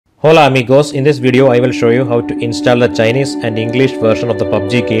Hola amigos, in this video I will show you how to install the Chinese and English version of the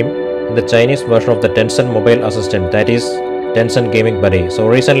PUBG game in the Chinese version of the Tencent mobile assistant, that is Tencent Gaming Buddy. So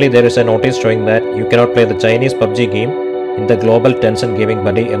recently there is a notice showing that you cannot play the Chinese PUBG game in the global Tencent Gaming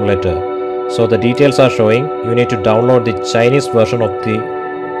Buddy emulator. So the details are showing you need to download the Chinese version of the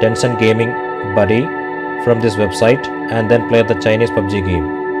Tencent Gaming Buddy from this website and then play the Chinese PUBG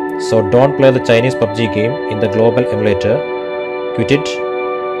game. So don't play the Chinese PUBG game in the global emulator, quit it.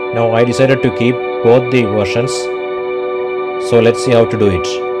 Now I decided to keep both the versions, so let's see how to do it.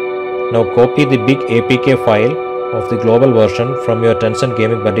 Now copy the big APK file of the global version from your Tencent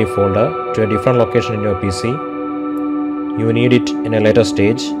Gaming Buddy folder to a different location in your PC. You need it in a later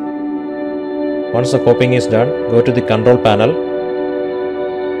stage. Once the copying is done, go to the control panel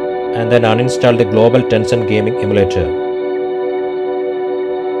and then uninstall the global Tencent Gaming Emulator.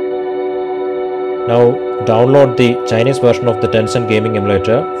 Now download the Chinese version of the Tencent Gaming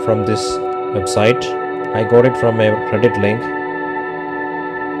Emulator from this website. I got it from a Reddit link.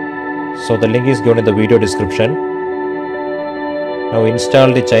 So the link is given in the video description. Now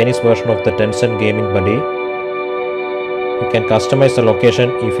install the Chinese version of the Tencent Gaming Buddy. You can customize the location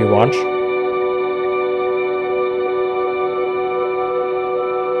if you want.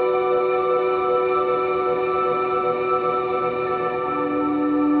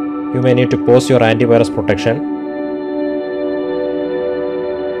 You may need to pause your antivirus protection.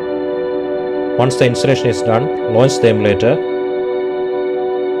 Once the installation is done, launch the emulator.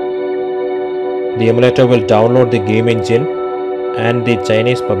 The emulator will download the game engine and the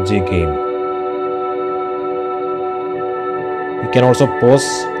Chinese PUBG game. You can also pause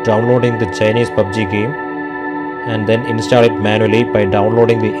downloading the Chinese PUBG game and then install it manually by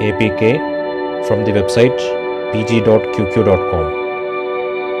downloading the APK from the website pg.qq.com.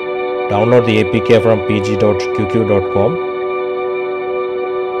 Download the APK from pg.qq.com.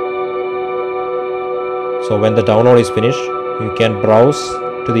 So when the download is finished, you can browse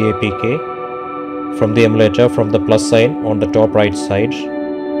to the APK from the emulator from the plus sign on the top right side.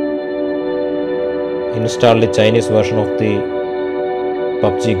 Install the Chinese version of the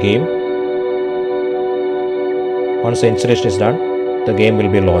PUBG game. Once the installation is done, the game will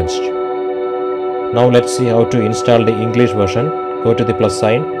be launched. Now let's see how to install the English version. Go to the plus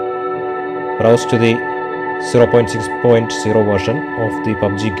sign. Browse to the 0.6.0 version of the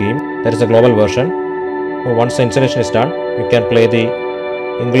PUBG game, that is the global version. Once the installation is done, you can play the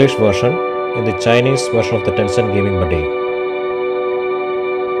English version in the Chinese version of the Tencent Gaming Buddy.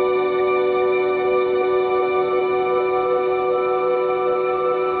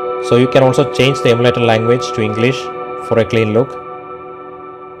 So you can also change the emulator language to English for a clean look.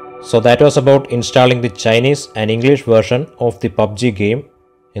 So that was about installing the Chinese and English version of the PUBG game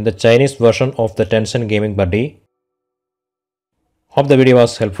in the Chinese version of the Tencent Gaming Buddy. Hope the video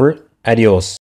was helpful. Adios.